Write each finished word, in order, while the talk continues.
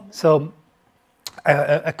So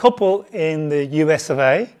a couple in the US of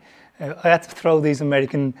A, I had to throw these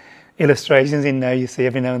American illustrations in there, you see,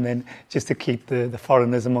 every now and then, just to keep the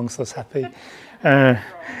foreigners amongst us happy. A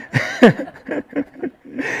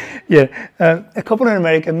couple in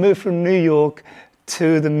America moved from New York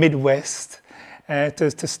to the Midwest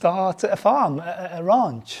to start a farm, a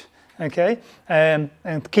ranch, okay, and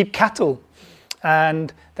keep cattle.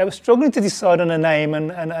 And they were struggling to decide on a name,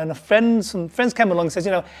 and some friends came along and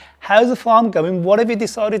said, how's the farm going? What have you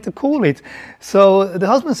decided to call it? So the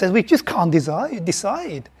husband says, we just can't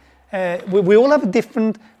decide. We all have a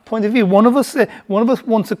different point of view. One of us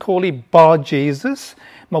wants to call it Bar Jesus.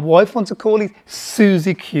 My wife wants to call it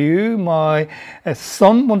Susie Q. My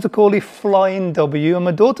son wants to call it Flying W. And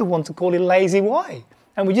my daughter wants to call it Lazy Y.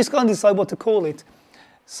 And we just can't decide what to call it.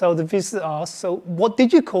 So the visitor asked, so what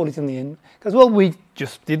did you call it in the end? Because, well, we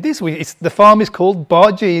just did this. The farm is called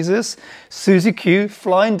Bar Jesus, Susie Q,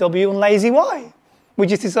 Flying W, and Lazy Y. We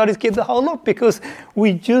just decided to keep the whole lot because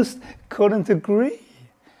we just couldn't agree.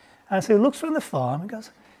 And so he looks around the farm and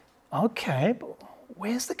goes, okay, but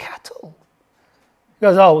where's the cattle? He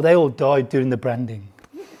goes, oh, they all died during the branding.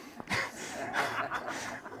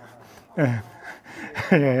 I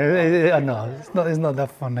know, it's not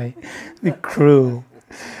that funny. It's a bit cruel.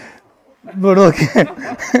 But look,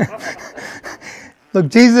 look,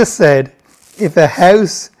 Jesus said, if a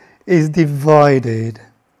house is divided,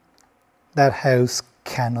 that house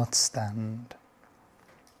cannot stand.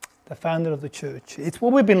 The founder of the church. It's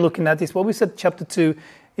what we've been looking at. It's what we said chapter 2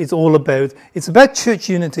 is all about. It's about church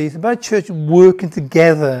unity. It's about church working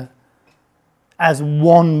together as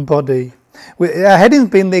one body. Our heading's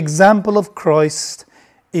been the example of Christ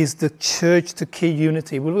is the church to key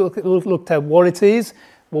unity. We've looked at what it is,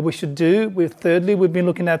 what we should do. Thirdly, we've been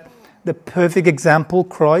looking at the perfect example,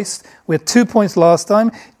 Christ. We had 2 points last time.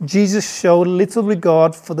 Jesus showed little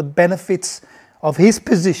regard for the benefits of his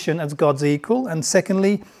position as God's equal. And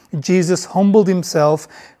secondly, Jesus humbled himself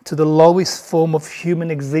to the lowest form of human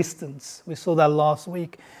existence. We saw that last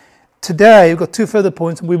week. Today, we've got 2 further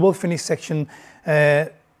points, and we will finish section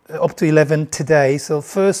up to 11 today. So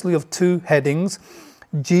firstly, of 2 headings,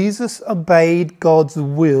 Jesus obeyed God's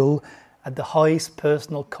will at the highest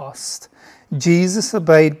personal cost. Jesus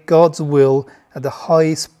obeyed God's will at the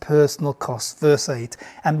highest personal cost. Verse 8,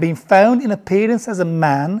 and being found in appearance as a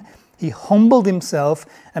man, he humbled himself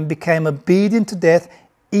and became obedient to death,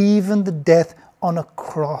 even the death on a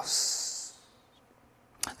cross.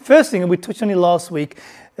 First thing, and we touched on it last week,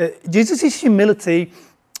 Jesus' humility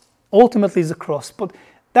ultimately is the cross, but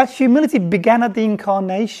that humility began at the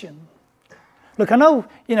incarnation. Look, I know,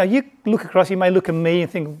 you look across, you may look at me and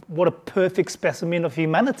think, what a perfect specimen of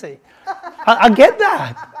humanity. I get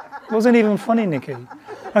that. It wasn't even funny, Nikki.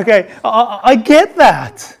 Okay, I get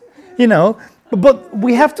that, but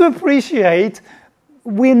we have to appreciate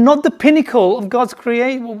we're not the pinnacle of God's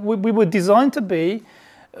creation. We were designed to be,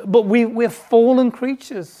 but we're fallen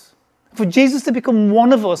creatures. For Jesus to become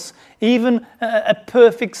one of us, even a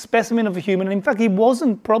perfect specimen of a human, and in fact he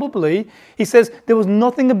wasn't probably, he says there was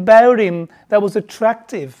nothing about him that was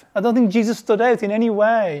attractive. I don't think Jesus stood out in any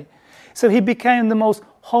way. So he became the most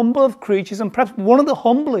humble of creatures, and perhaps one of the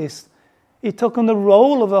humblest. He took on the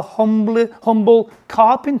role of a humble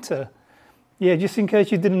carpenter. Yeah, just in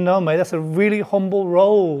case you didn't know, mate, that's a really humble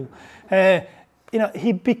role.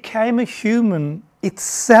 He became a human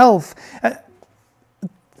itself.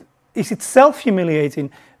 It's itself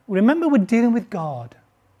humiliating. Remember, we're dealing with God.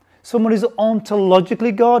 Someone who's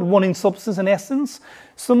ontologically God, one in substance and essence.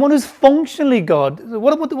 Someone who's functionally God.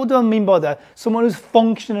 What do I mean by that? Someone who's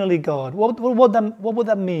functionally God. What would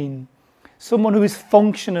that mean? Someone who is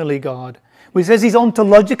functionally God. When he says he's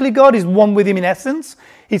ontologically God, he's one with him in essence.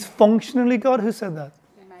 He's functionally God. Who said that?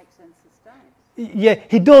 He makes and sustains. Yeah,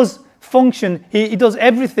 he does function. He does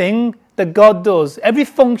everything that God does. Every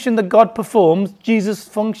function that God performs, Jesus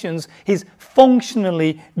functions. He's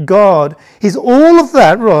functionally God. He's all of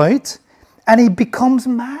that, right? And he becomes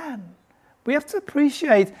man. We have to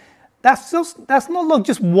appreciate that's not like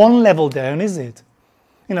just one level down, is it?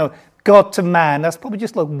 God to man, that's probably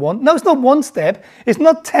just like one. No, it's not one step. It's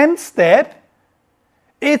not 10 step.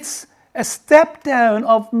 It's a step down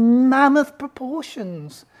of mammoth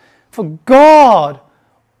proportions. For God,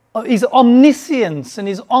 his omniscience and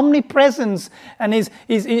his omnipresence and his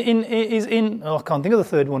in I can't think of the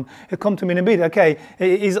third one. It'll come to me in a bit. Okay,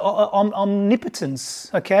 his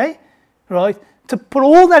omnipotence. Okay, right. To put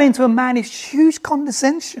all that into a man is huge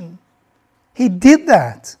condescension. He did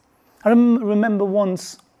that. I remember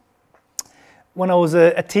once when I was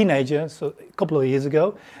a teenager, so a couple of years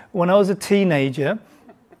ago, when I was a teenager,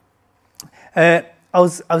 I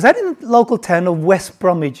was out in the local town of West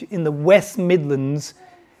Bromwich in the West Midlands,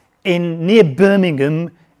 near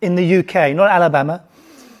Birmingham in the UK, not Alabama,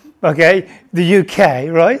 okay, the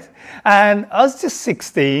UK, right? And I was just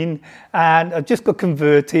 16, and I just got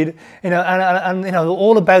converted, and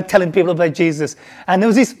all about telling people about Jesus. And there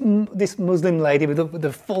was this Muslim lady with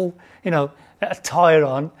the full, attire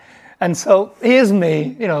on, and so here's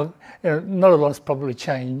me, not a lot's probably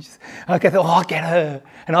changed. Okay, I thought, I'll get her,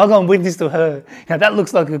 and I'll go and witness to her. That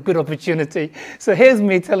looks like a good opportunity. So here's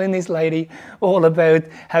me telling this lady all about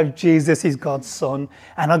how Jesus is God's son.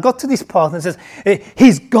 And I got to this part and it says,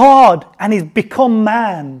 he's God and he's become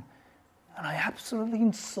man. And I absolutely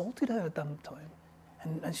insulted her at that time.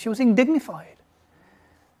 And she was indignified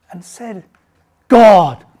and said,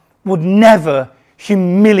 God would never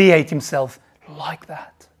humiliate himself like that.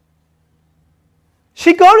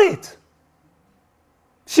 She got it.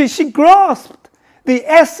 She grasped the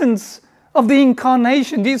essence of the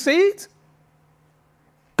incarnation. Do you see it?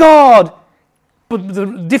 God, but the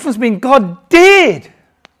difference being God did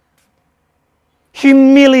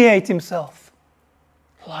humiliate himself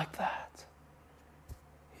like that.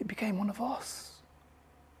 He became one of us.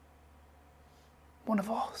 One of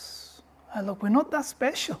us. And look, we're not that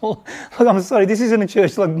special. Look, I'm sorry, this isn't a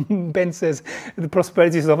church like Ben says, the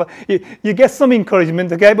prosperity stuff. You get some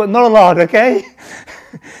encouragement, okay, but not a lot, okay?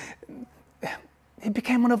 He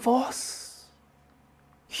became one of us.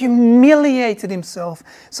 Humiliated himself.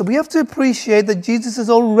 So we have to appreciate that Jesus has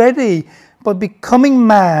already, by becoming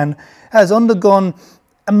man, has undergone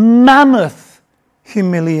a mammoth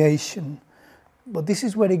humiliation. But this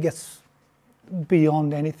is where it gets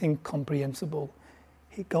beyond anything comprehensible.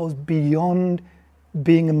 He goes beyond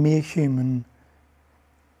being a mere human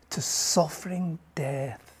to suffering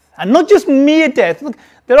death. And not just mere death. Look,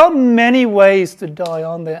 there are many ways to die,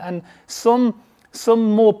 aren't there? And some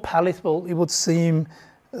more palatable, it would seem,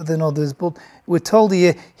 than others. But we're told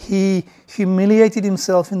here, he humiliated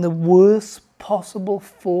himself in the worst possible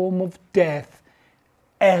form of death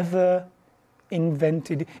ever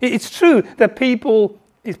invented. It's true that people,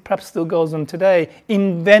 it perhaps still goes on today,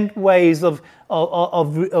 invent ways of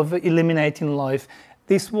eliminating life.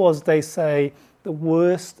 This was, they say, the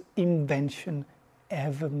worst invention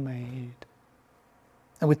ever made.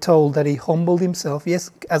 And we're told that he humbled himself, yes,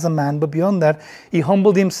 as a man, but beyond that, he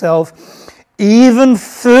humbled himself even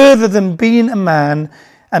further than being a man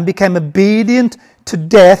and became obedient to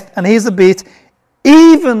death. And here's a bit,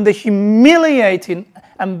 even the humiliating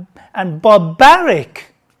and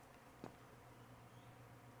barbaric,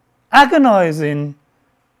 agonizing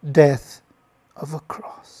death of a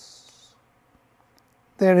cross.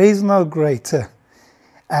 There is no greater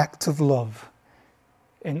act of love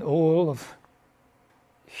in all of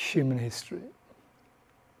human history.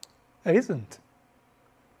 There isn't.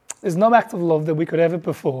 There's no act of love that we could ever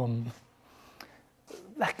perform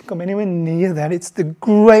that can come anywhere near that. It's the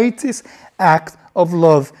greatest act of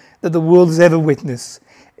love that the world has ever witnessed.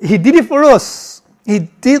 He did it for us. He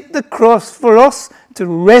did the cross for us to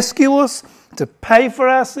rescue us, to pay for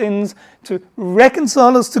our sins, to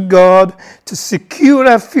reconcile us to God, to secure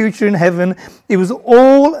our future in heaven. It was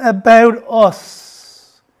all about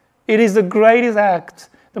us. It is the greatest act,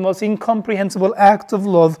 the most incomprehensible act of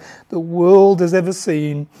love the world has ever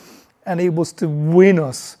seen. And it was to win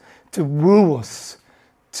us, to woo us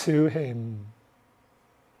to him.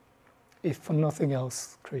 If for nothing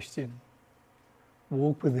else, Christian,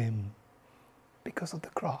 walk with him because of the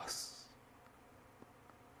cross.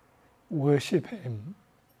 Worship him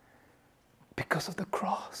because of the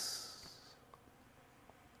cross.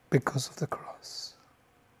 Because of the cross.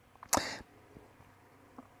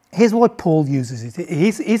 Here's what Paul uses it.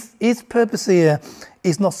 His purpose here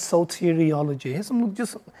is not soteriology. Here's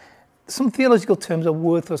some theological terms are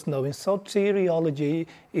worth us knowing. Soteriology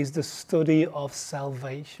is the study of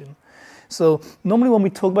salvation. So normally when we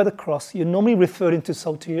talk about the cross, you're normally referring to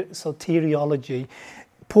soteriology.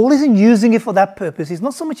 Paul isn't using it for that purpose. He's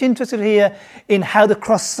not so much interested here in how the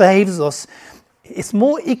cross saves us. It's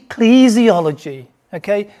more ecclesiology.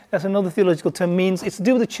 Okay, that's another theological term. Means it's to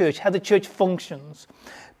do with the church, how the church functions.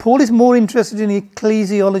 Paul is more interested in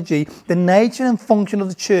ecclesiology, the nature and function of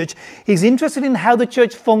the church. He's interested in how the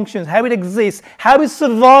church functions, how it exists, how it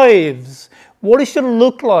survives, what it should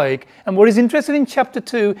look like. And what he's interested in chapter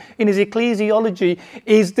 2 in his ecclesiology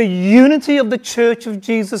is the unity of the church of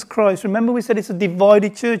Jesus Christ. Remember we said it's a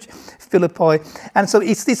divided church, Philippi. And so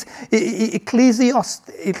it's this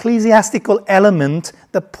ecclesiastical element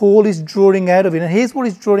that Paul is drawing out of it. And here's what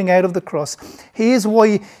he's drawing out of the cross. Here's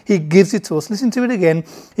why he gives it to us. Listen to it again.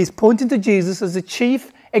 He's pointing to Jesus as the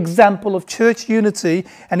chief example of church unity.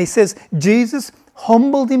 And he says, Jesus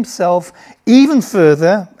humbled himself even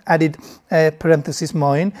further, added parenthesis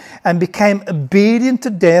mine, and became obedient to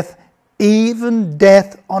death, even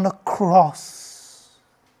death on a cross.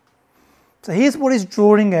 So here's what he's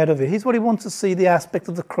drawing out of it. Here's what he wants to see, the aspect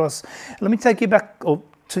of the cross. Let me take you back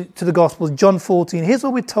to the Gospels, John 14. Here's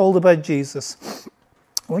what we're told about Jesus.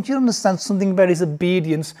 I want you to understand something about his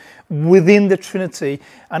obedience within the Trinity.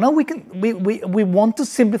 I know we want to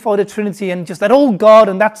simplify the Trinity and just that all God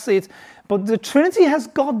and that's it. But the Trinity has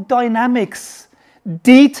got dynamics,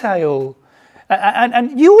 detail,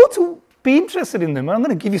 and you ought to be interested in them. I'm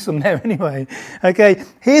going to give you some now anyway. Okay,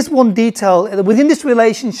 here's one detail. Within this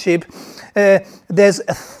relationship, there's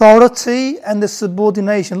authority and there's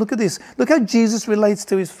subordination. Look at this. Look how Jesus relates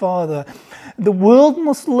to his Father. The world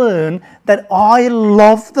must learn that I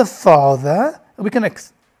love the Father. We can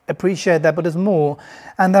appreciate that, but there's more.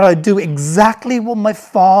 And that I do exactly what my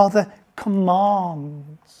Father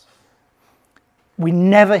commands. We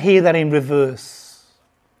never hear that in reverse.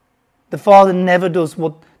 The Father never does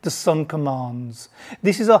what the Son commands.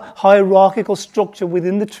 This is a hierarchical structure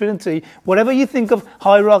within the Trinity. Whatever you think of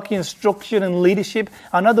hierarchy and structure and leadership,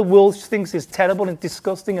 I know the world thinks it's terrible and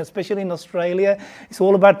disgusting, especially in Australia. It's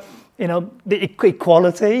all about, the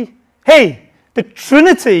equality. Hey, the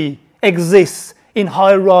Trinity exists in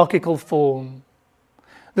hierarchical form.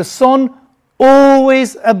 The Son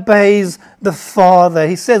always obeys the Father.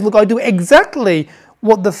 He says, look, I do exactly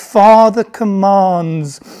what the Father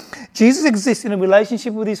commands. Jesus exists in a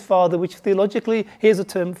relationship with his Father, which theologically, here's a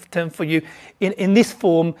term for you, in this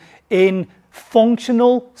form, in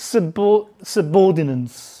functional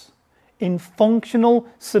subordinance. In functional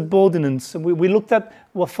subordinance. So we looked at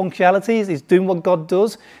what functionality is. He's doing what God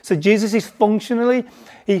does. So Jesus is functionally,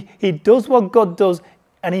 he does what God does,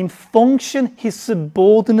 and in function, he's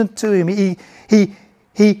subordinate to him.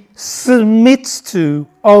 He submits to,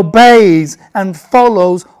 obeys, and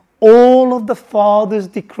follows all of the Father's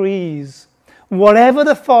decrees. Whatever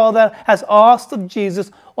the Father has asked of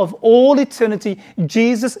Jesus of all eternity,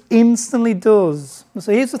 Jesus instantly does.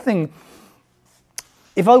 So here's the thing.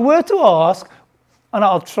 If I were to ask, and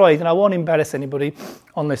I'll try it, and I won't embarrass anybody,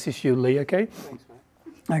 unless it's you, Lee, okay? Thanks,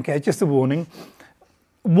 mate. Okay, just a warning.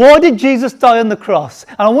 Why did Jesus die on the cross?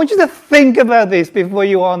 And I want you to think about this before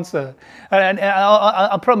you answer. And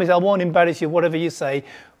I promise I won't embarrass you, whatever you say.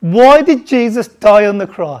 Why did Jesus die on the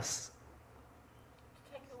cross?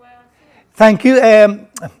 Take away our sins. Thank you.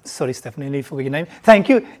 Sorry, Stephanie, I need to forget your name. Thank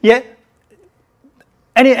you. Yeah.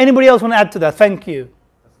 Anybody else want to add to that? Thank you.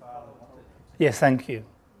 Yes, thank you.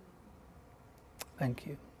 Thank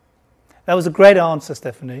you. That was a great answer,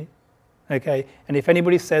 Stephanie. Okay, and if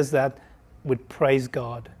anybody says that, we'd praise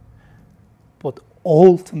God. But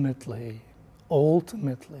ultimately,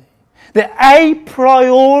 the a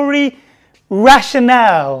priori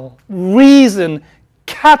rationale, reason,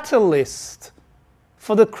 catalyst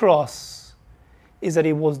for the cross is that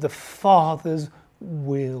it was the Father's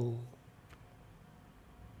will.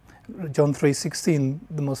 John 3:16,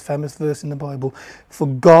 the most famous verse in the Bible. For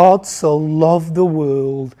God so loved the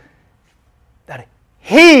world that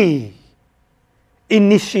He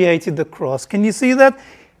initiated the cross. Can you see that?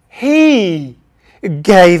 He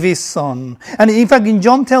gave His Son. And in fact, in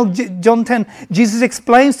John 10, Jesus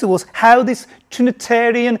explains to us how this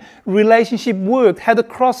Trinitarian relationship worked, how the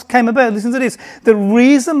cross came about. Listen to this. The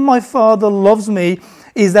reason my Father loves me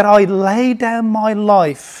is that I lay down my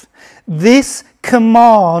life. This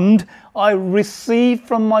command I received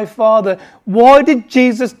from my Father. Why did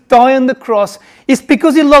Jesus die on the cross? It's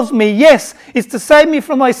because He loves me, yes. It's to save me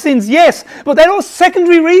from my sins, yes. But there are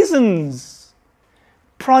secondary reasons.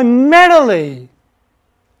 Primarily,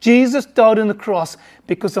 Jesus died on the cross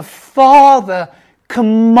because the Father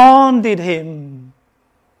commanded Him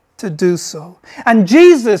to do so. And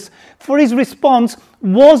Jesus, for His response,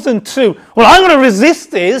 wasn't to, well, I'm going to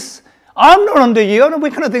resist this. I'm not under you. We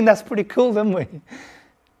kind of think that's pretty cool, don't we?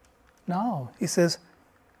 No, He says,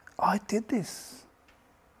 I did this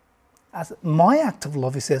as my act of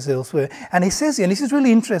love, He says elsewhere. And He says here, and this is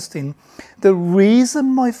really interesting, the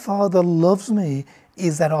reason my Father loves me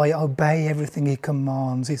is that I obey everything He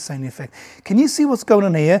commands, He's saying in effect. Can you see what's going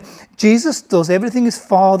on here? Jesus does everything His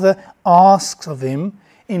Father asks of Him.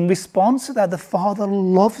 In response to that, the Father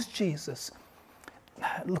loves Jesus.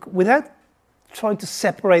 Look, without trying to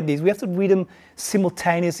separate these, we have to read them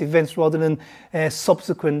simultaneous events rather than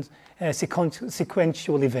subsequent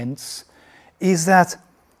sequential events, is that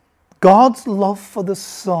God's love for the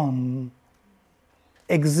Son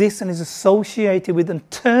exists and is associated with and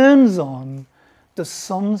turns on the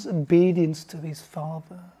Son's obedience to His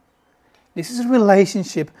Father. This is a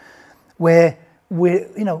relationship where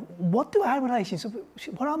what do our relationships,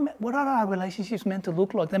 what are our relationships meant to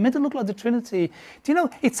look like? They're meant to look like the Trinity. Do you know,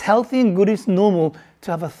 it's healthy and good, it's normal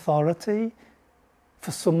to have authority,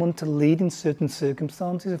 for someone to lead in certain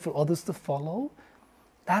circumstances and for others to follow.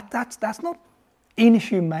 That's not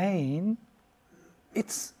inhumane.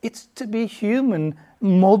 It's to be human,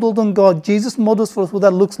 modeled on God. Jesus models for us what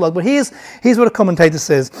that looks like. But here's what a commentator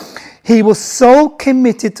says. He was so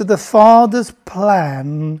committed to the Father's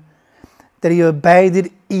plan that he obeyed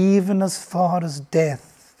it even as far as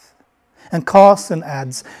death. And Carson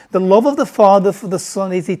adds, the love of the Father for the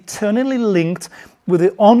Son is eternally linked with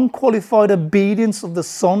the unqualified obedience of the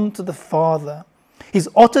Son to the Father. His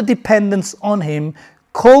utter dependence on him,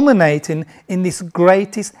 culminating in this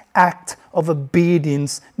greatest act of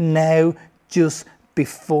obedience now just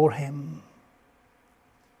before him.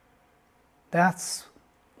 That's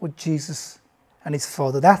what Jesus and his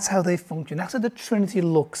Father, that's how they function. That's how the Trinity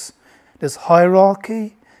looks. There's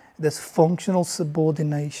hierarchy, there's functional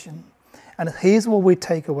subordination. And here's what we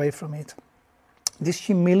take away from it. This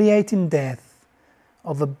humiliating death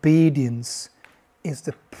of obedience is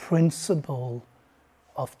the principle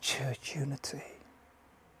of church unity.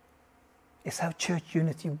 It's how church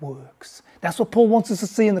unity works. That's what Paul wants us to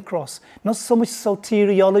see in the cross. Not so much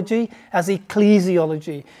soteriology as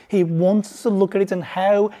ecclesiology. He wants us to look at it and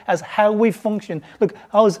how we function. Look,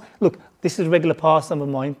 this is a regular pastime of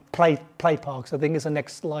mine, play parks. I think it's the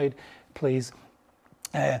next slide, please.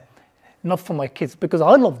 Not for my kids, because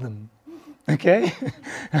I love them. Okay?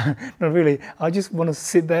 Not really. I just want to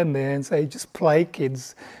sit down there and say, just play,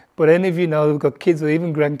 kids. But any of you know who've got kids or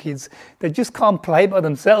even grandkids, they just can't play by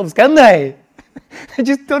themselves, can they? They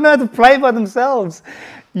just don't know how to play by themselves.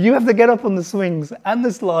 You have to get up on the swings and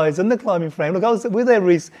the slides and the climbing frame. Look, I was with their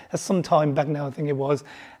Reese some time back now, I think it was,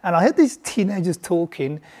 and I heard these teenagers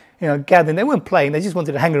talking, gathering. They weren't playing, they just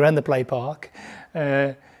wanted to hang around the play park.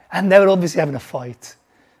 And they were obviously having a fight.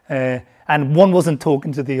 And one wasn't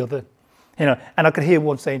talking to the other. And I could hear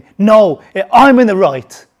one saying, no, I'm in the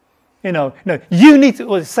right. No, you need to,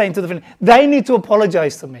 or saying to the friend, they need to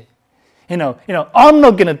apologize to me. I'm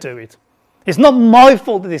not going to do it. It's not my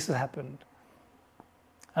fault that this has happened.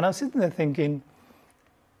 And I was sitting there thinking,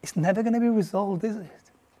 it's never going to be resolved, is it?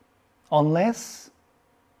 Unless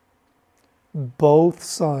both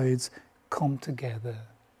sides come together,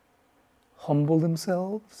 humble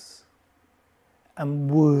themselves, and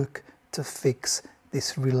work to fix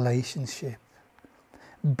this relationship.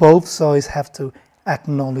 Both sides have to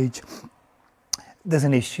acknowledge there's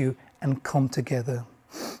an issue and come together.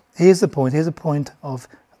 Here's the point of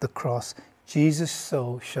the cross. Jesus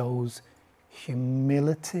shows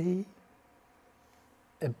humility,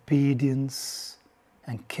 obedience,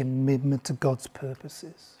 and commitment to God's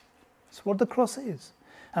purposes. That's what the cross is.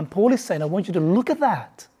 And Paul is saying, I want you to look at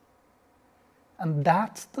that. And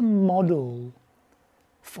that's the model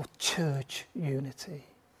for church unity.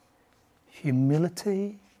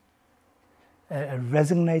 Humility, a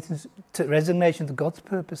resignation to God's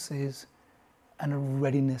purposes, and a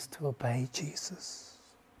readiness to obey Jesus.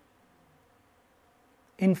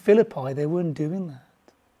 In Philippi, they weren't doing that.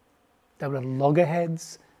 They were at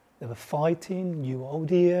loggerheads, they were fighting.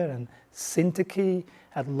 Euodia and Syntyche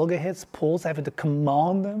at loggerheads. Paul's having to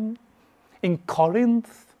command them. In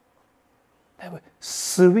Corinth, they were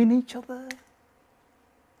suing each other.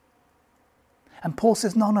 And Paul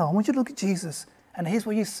says, no, I want you to look at Jesus. And here's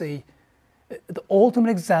what you see. The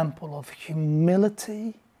ultimate example of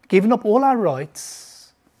humility, giving up all our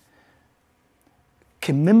rights,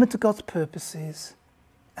 commitment to God's purposes,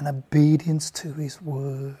 and obedience to his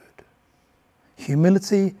word.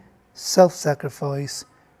 Humility, self-sacrifice,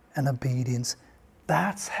 and obedience.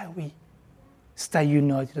 That's how we stay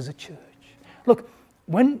united as a church. Look,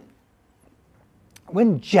 when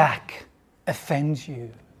Jack offends you,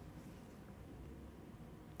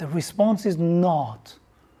 the response is not,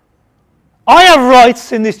 I have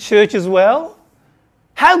rights in this church as well.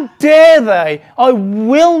 How dare they? I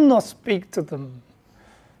will not speak to them.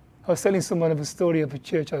 I was telling someone of a story of a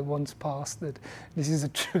church I once pastored. This is a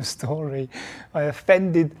true story. I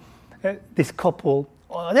offended this couple.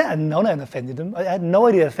 I had no idea I offended them. I had no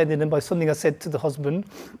idea I offended them by something I said to the husband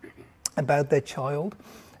about their child.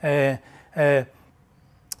 It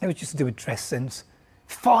was just to do with dress sense.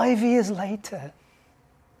 5 years later,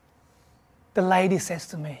 the lady says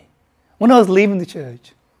to me, when I was leaving the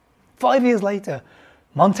church, 5 years later,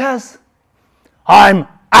 Montez, I'm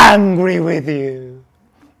angry with you.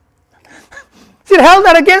 She'd held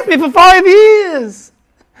that against me for 5 years.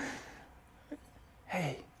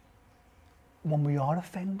 Hey, when we are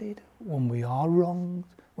offended, when we are wronged,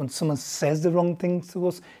 when someone says the wrong thing to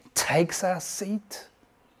us, takes our seat,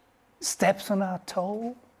 steps on our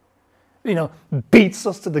toe, beats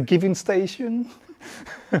us to the giving station,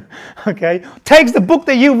 okay, takes the book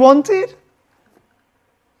that you wanted.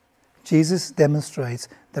 Jesus demonstrates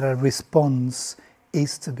that our response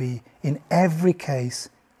is to be, in every case,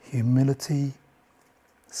 humility,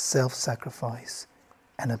 self-sacrifice,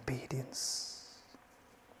 and obedience.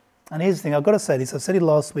 And here's the thing, I've got to say this, I said it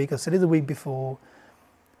last week, I said it the week before.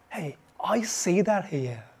 Hey, I see that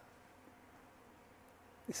here.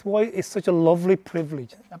 It's why it's such a lovely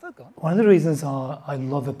privilege. One of the reasons I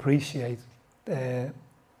appreciate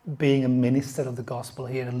being a minister of the gospel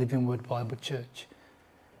here at Living Word Bible Church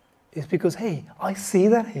is because, hey, I see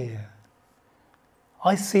that here.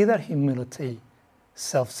 I see that humility,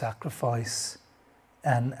 self-sacrifice,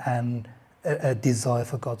 and a desire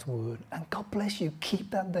for God's word. And God bless you, keep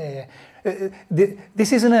that there.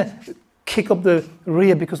 This isn't a kick up the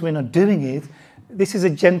rear because we're not doing it. This is a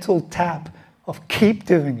gentle tap of keep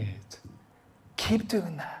doing it. Keep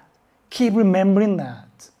doing that. Keep remembering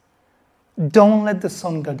that. Don't let the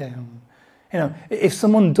sun go down. If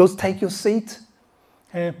someone does take your seat,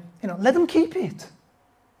 let them keep it.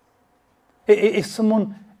 If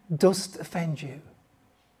someone does offend you,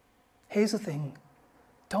 here's the thing.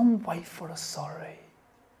 Don't wait for a sorry.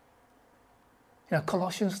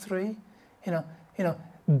 Colossians 3,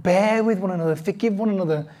 bear with one another, forgive one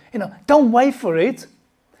another. Don't wait for it.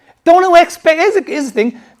 Don't expect, here's the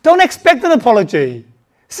thing, don't expect an apology.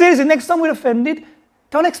 Seriously, next time we're offended,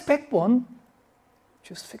 don't expect one.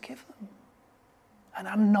 Just forgive them. And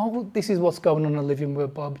I know this is what's going on in Living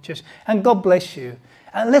Word Bible Church. And God bless you.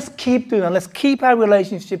 And let's keep doing it. Let's keep our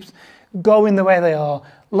relationships going the way they are.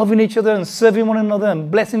 Loving each other and serving one another and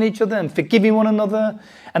blessing each other and forgiving one another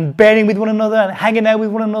and bearing with one another and hanging out with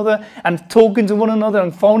one another and talking to one another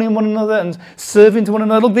and phoning one another and serving to one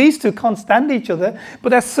another. Look, these two can't stand each other, but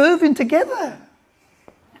they're serving together.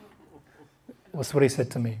 That's what he said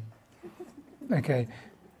to me. Okay.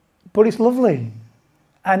 But it's lovely.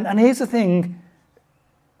 And here's the thing.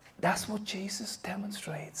 That's what Jesus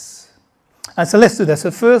demonstrates. And so let's do that.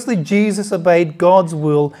 So firstly, Jesus obeyed God's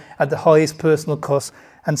will at the highest personal cost.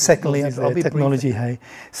 And secondly, technology, hey.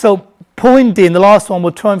 So point in, the last one,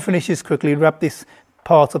 we'll try and finish this quickly, wrap this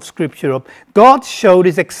part of Scripture up. God showed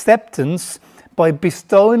his acceptance by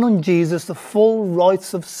bestowing on Jesus the full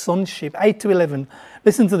rights of sonship. 8-11.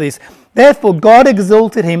 Listen to this. Therefore, God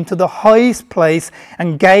exalted him to the highest place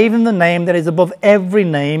and gave him the name that is above every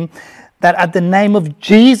name, that at the name of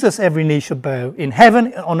Jesus every knee shall bow, in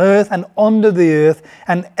heaven, on earth, and under the earth,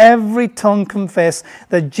 and every tongue confess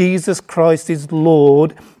that Jesus Christ is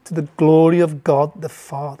Lord, to the glory of God the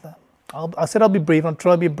Father. I said I'll be brief, I'll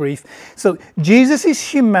try to be brief. So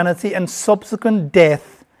Jesus' humanity and subsequent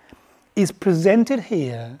death is presented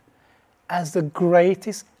here as the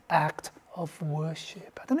greatest act of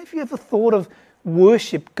worship. I don't know if you ever thought of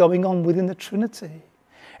worship going on within the Trinity.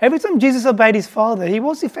 Every time Jesus obeyed his Father, he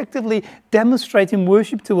was effectively demonstrating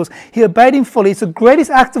worship to us. He obeyed him fully. It's the greatest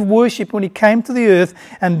act of worship when he came to the earth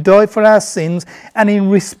and died for our sins. And in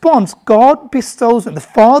response, God bestows, the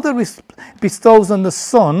Father bestows on the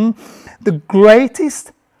Son the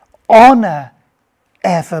greatest honor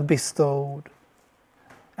ever bestowed.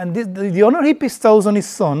 And the honor he bestows on his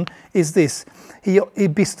Son is this. He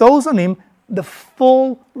bestows on him the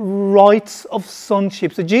full rights of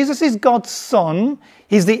sonship. So Jesus is God's Son.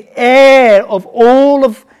 He's the heir of all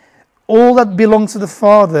that belongs to the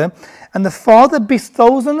Father. And the Father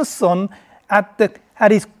bestows on the Son at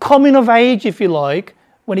his coming of age, if you like,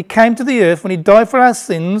 when he came to the earth, when he died for our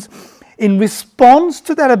sins, in response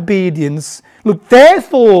to that obedience. Look,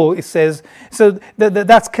 therefore, it says, so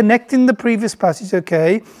that's connecting the previous passage,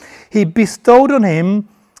 okay? He bestowed on him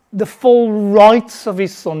the full rights of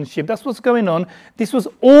his sonship. That's what's going on. This was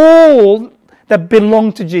all that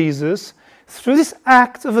belonged to Jesus. Through this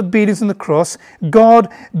act of obedience on the cross,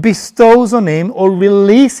 God bestows on him, or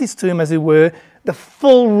releases to him, as it were, the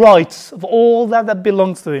full rights of all that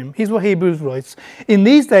belongs to him. Here's what Hebrews writes. In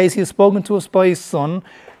these days he has spoken to us by his Son,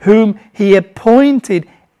 whom he appointed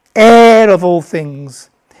heir of all things.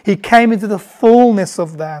 He came into the fullness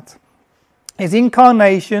of that. His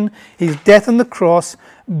incarnation, his death on the cross,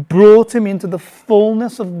 brought him into the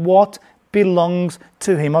fullness of what belongs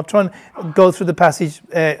to him. I'll try and go through the passage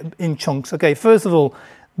in chunks. Okay, first of all,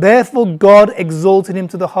 therefore God exalted him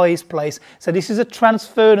to the highest place. So this is a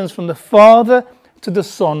transference from the Father to the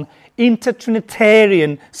Son,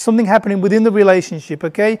 intertrinitarian, something happening within the relationship,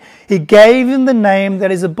 okay? He gave him the name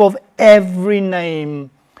that is above every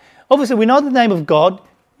name. Obviously, we know the name of God,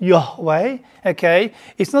 Yahweh, okay?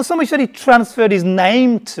 It's not so much that he transferred his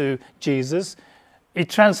name to Jesus. He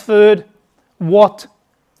transferred what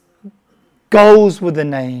goes with the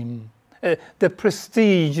name. The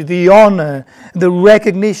prestige, the honor, the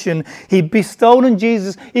recognition he bestowed on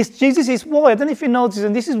Jesus. Jesus is why, I don't know if you noticed,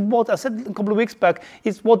 and this is what I said a couple of weeks back,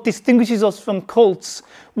 it's what distinguishes us from cults.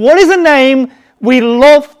 What is a name we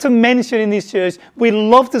love to mention in this church? We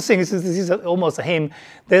love to sing. This is almost a hymn.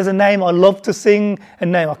 There's a name I love to sing, a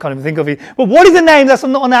name, I can't even think of it. But what is a name that's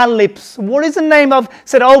not on our lips? What is a name I've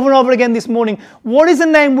said over and over again this morning? What is a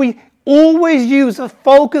name we always use a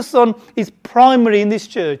focus on is primary in this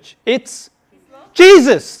church? It's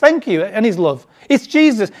Jesus. Thank you. And his love. It's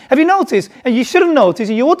Jesus. Have you noticed? And you should have noticed,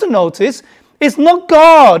 and you ought to notice, it's not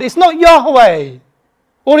God. It's not Yahweh.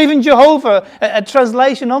 Or even Jehovah, a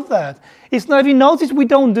translation of that. It's not. Have you noticed we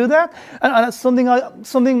don't do that? And that's something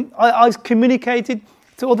I communicated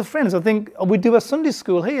to other friends. I think we do a Sunday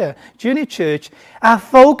school here, Junior Church. Our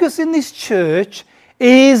focus in this church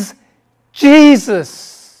is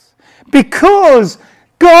Jesus. Because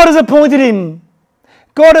God has appointed him.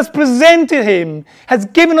 God has presented him, has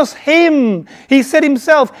given us him. He said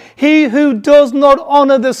himself, he who does not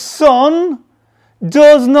honor the Son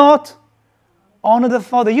does not honor the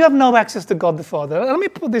Father. You have no access to God the Father. Let me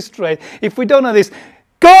put this straight. If we don't know this,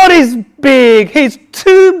 God is big. He's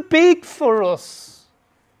too big for us.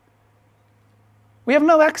 We have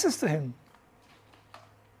no access to him.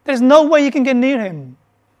 There's no way you can get near him.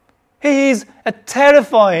 He is a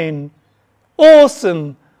terrifying,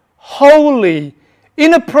 awesome, holy,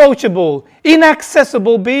 inapproachable,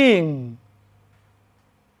 inaccessible being.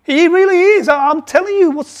 He really is. I'm telling you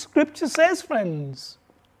what Scripture says, friends.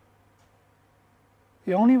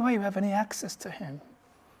 The only way you have any access to him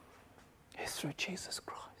is through Jesus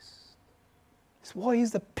Christ. It's why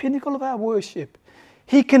he's the pinnacle of our worship.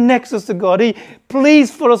 He connects us to God. He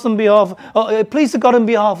pleads for us on behalf, pleads to God on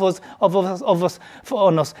behalf of us,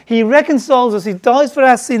 for us. He reconciles us. He dies for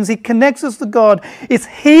our sins. He connects us to God. It's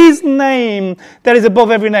his name that is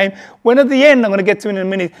above every name. When at the end, I'm going to get to it in a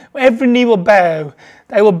minute, every knee will bow.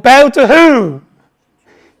 They will bow to who?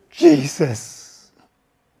 Jesus.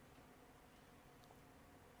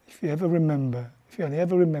 If you ever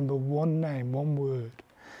remember one name, one word,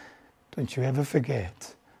 don't you ever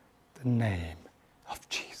forget the name of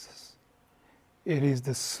Jesus. It is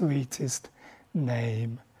the sweetest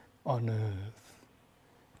name on earth.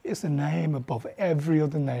 It's the name above every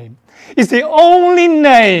other name. It's the only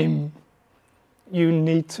name you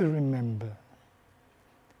need to remember.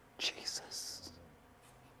 Jesus.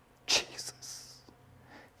 Jesus.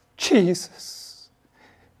 Jesus.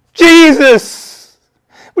 Jesus.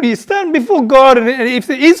 When you stand before God, and if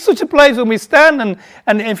there is such a place when we stand,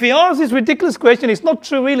 and if he asks this ridiculous question, it's not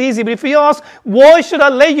true, really easy, but if he asks, why should I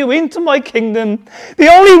let you into my kingdom? The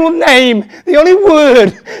only name, the only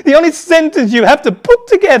word, the only sentence you have to put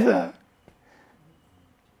together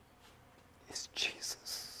is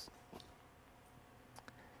Jesus.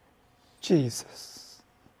 Jesus.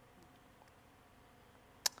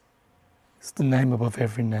 It's the name above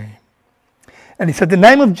every name. And he said the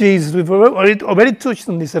name of Jesus, we've already touched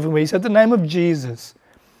on this, haven't we? He said the name of Jesus,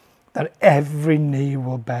 that every knee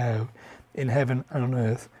will bow in heaven and on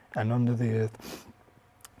earth and under the earth.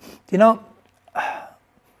 You know,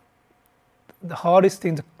 the hardest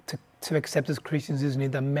thing to accept as Christians, isn't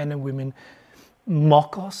it, that men and women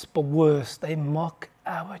mock us, but worse, they mock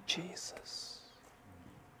our Jesus.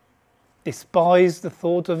 Despise the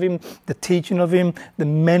thought of him, the teaching of him, the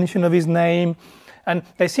mention of his name. And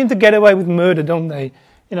they seem to get away with murder, don't they?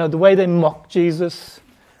 You know, the way they mock Jesus.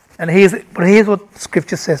 And here's what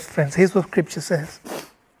Scripture says, friends. Here's what Scripture says.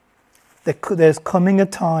 There's coming a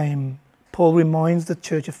time, Paul reminds the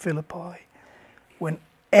church of Philippi, when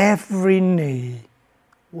every knee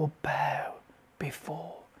will bow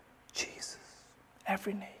before Jesus.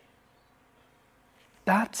 Every knee.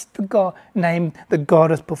 That's the name that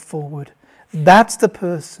God has put forward. That's the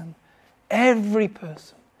person. Every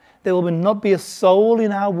person. There will not be a soul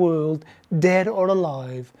in our world, dead or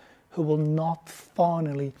alive, who will not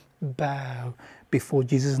finally bow before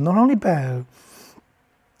Jesus. Not only bow,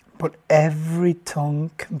 but every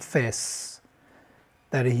tongue confess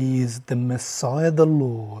that he is the Messiah, the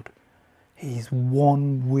Lord. He is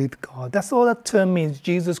one with God. That's all that term means,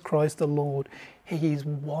 Jesus Christ the Lord. He is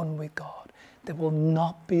one with God. There will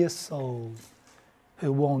not be a soul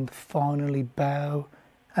who won't finally bow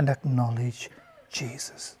and acknowledge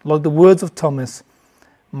Jesus. Like the words of Thomas,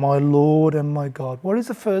 my Lord and my God. What is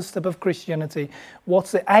the first step of Christianity?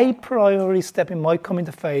 What's the a priori step in my coming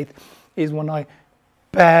to faith is when I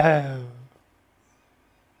bow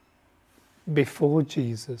before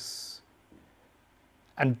Jesus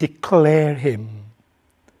and declare him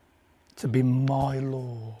to be my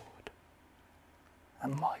Lord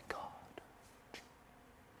and my God.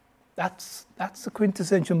 That's the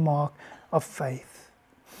quintessential mark of faith.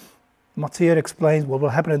 Matthias explains what will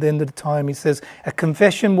happen at the end of the time. He says, a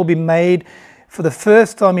confession will be made for the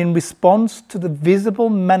first time in response to the visible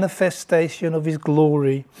manifestation of his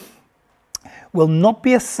glory. Will not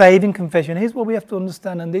be a saving confession. Here's what we have to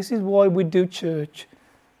understand, and this is why we do church.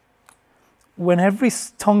 When every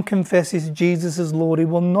tongue confesses Jesus as Lord, it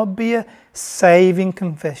will not be a saving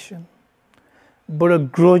confession, but a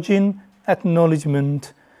grudging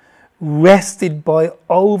acknowledgement rested by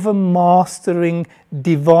overmastering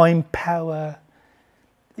divine power.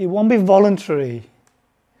 It won't be voluntary.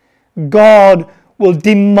 God will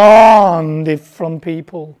demand it from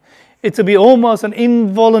people. It will be almost an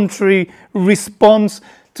involuntary response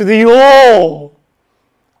to the awe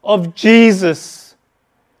of Jesus.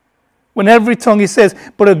 When every tongue, he says,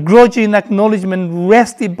 but a grudging acknowledgement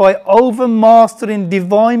rested by overmastering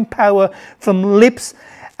divine power from lips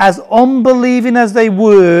as unbelieving as they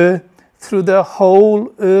were through their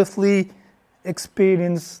whole earthly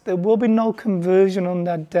experience. There will be no conversion on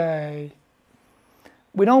that day.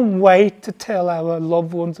 We don't wait to tell our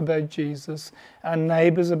loved ones about Jesus, our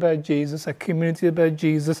neighbours about Jesus, our community about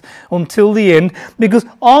Jesus until the end, because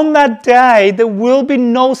on that day there will be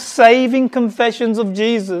no saving confessions of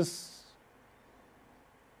Jesus.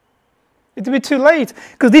 It will be too late,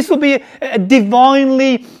 because this will be a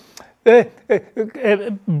divinely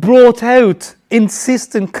brought out,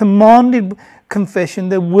 insistent, commanded confession.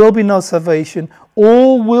 There will be no salvation.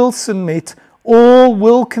 All will submit, all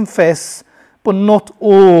will confess, but not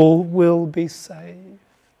all will be saved.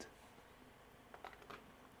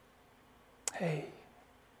 Hey,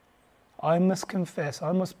 I must confess,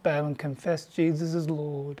 I must bow and confess Jesus as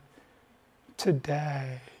Lord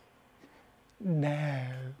today. Now,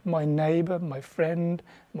 my neighbour, my friend,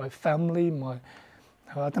 my family,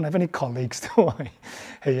 I don't have any colleagues, do I?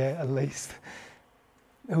 Yeah, at least.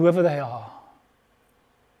 Whoever they are.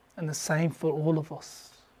 And the same for all of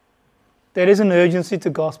us. There is an urgency to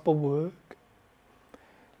gospel work.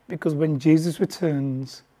 Because when Jesus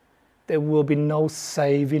returns, there will be no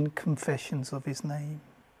saving confessions of his name.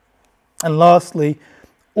 And lastly,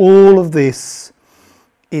 all of this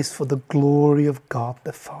is for the glory of God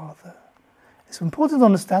the Father. It's important to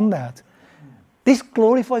understand that. This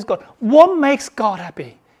glorifies God. What makes God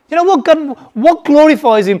happy? You know what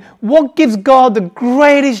glorifies him? What gives God the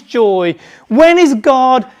greatest joy? When is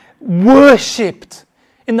God worshipped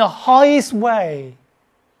in the highest way?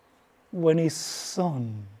 When his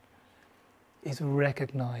Son is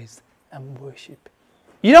recognized and worshipped.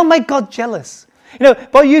 You don't make God jealous. You know,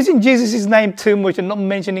 by using Jesus' name too much and not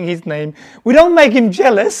mentioning his name, we don't make him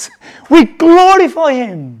jealous. We glorify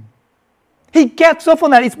him. He gets up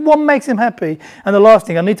on that. It's what makes him happy. And the last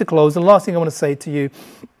thing, I need to close, the last thing I want to say to you,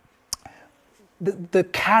 the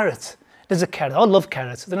carrot. There's a carrot. I love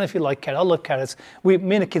carrots. I don't know if you like carrots. I love carrots. Me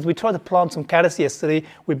and the kids, we tried to plant some carrots yesterday.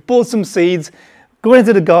 We bought some seeds, go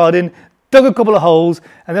into the garden, dug a couple of holes,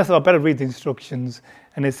 and I thought I'd better read the instructions.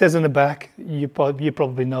 And it says on the back, you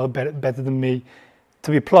probably know better than me,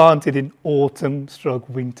 to be planted in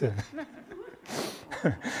autumn/winter.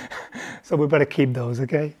 So we better keep those,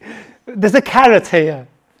 okay? There's a carrot here.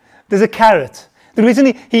 There's a carrot. The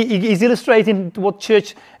reason he's illustrating what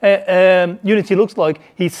church unity looks like,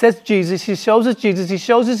 he says Jesus, he shows us Jesus, he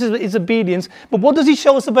shows us his obedience, but what does he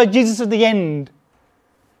show us about Jesus at the end?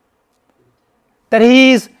 That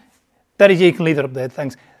you can leave it up there,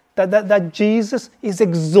 thanks. That Jesus is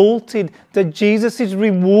exalted, that Jesus is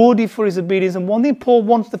rewarded for his obedience. And one thing Paul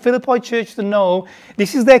wants the Philippi church to know,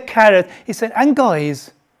 this is their carrot. He said, and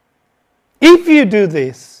guys, if you do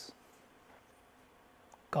this,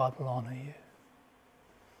 God will honor you.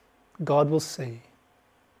 God will see.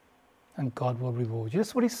 And God will reward you.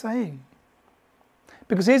 That's what he's saying.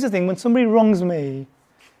 Because here's the thing, when somebody wrongs me,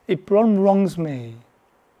 if one wrongs me,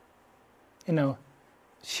 you know,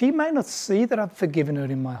 she may not see that I've forgiven her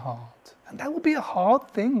in my heart. And that would be a hard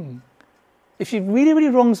thing. If she really, really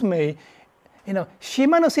wrongs me, you know, she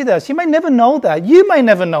may not see that. She may never know that. You may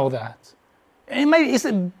never know that. It's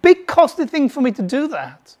a big costly thing for me to do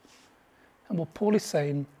that. And what Paul is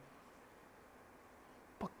saying,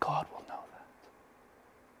 but God will know that.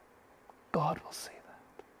 God will see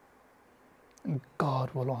that. And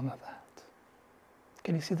God will honor that.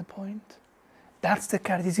 Can you see the point? That's the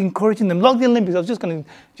carrot. He's encouraging them. Like the Olympics, I was just going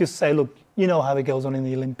to say, look, you know how it goes on in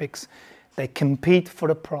the Olympics. They compete for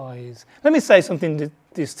a prize. Let me say something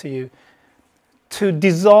this to you. To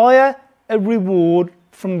desire a reward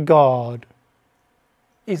from God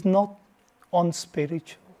is not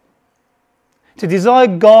unspiritual. To desire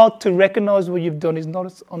God to recognize what you've done is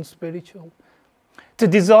not unspiritual. To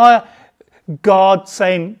desire God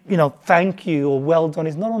saying, thank you or well done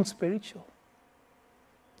is not unspiritual.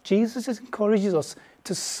 Jesus just encourages us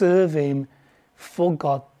to serve him for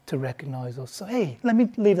God to recognize us. So, hey, let me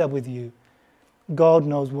leave that with you. God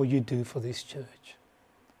knows what you do for this church.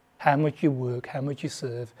 How much you work, how much you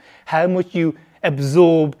serve, how much you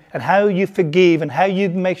absorb, and how you forgive, and how you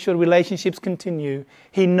make sure relationships continue.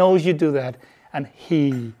 He knows you do that, and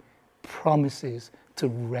he promises to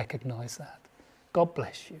recognize that. God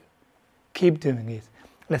bless you. Keep doing it.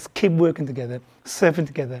 Let's keep working together, serving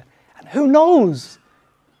together, and who knows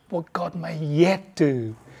what God may yet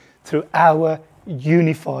do through our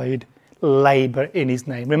unified labor in his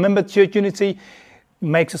name. Remember, church unity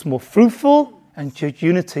makes us more fruitful, and church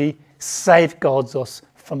unity safeguards us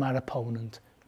from our opponent.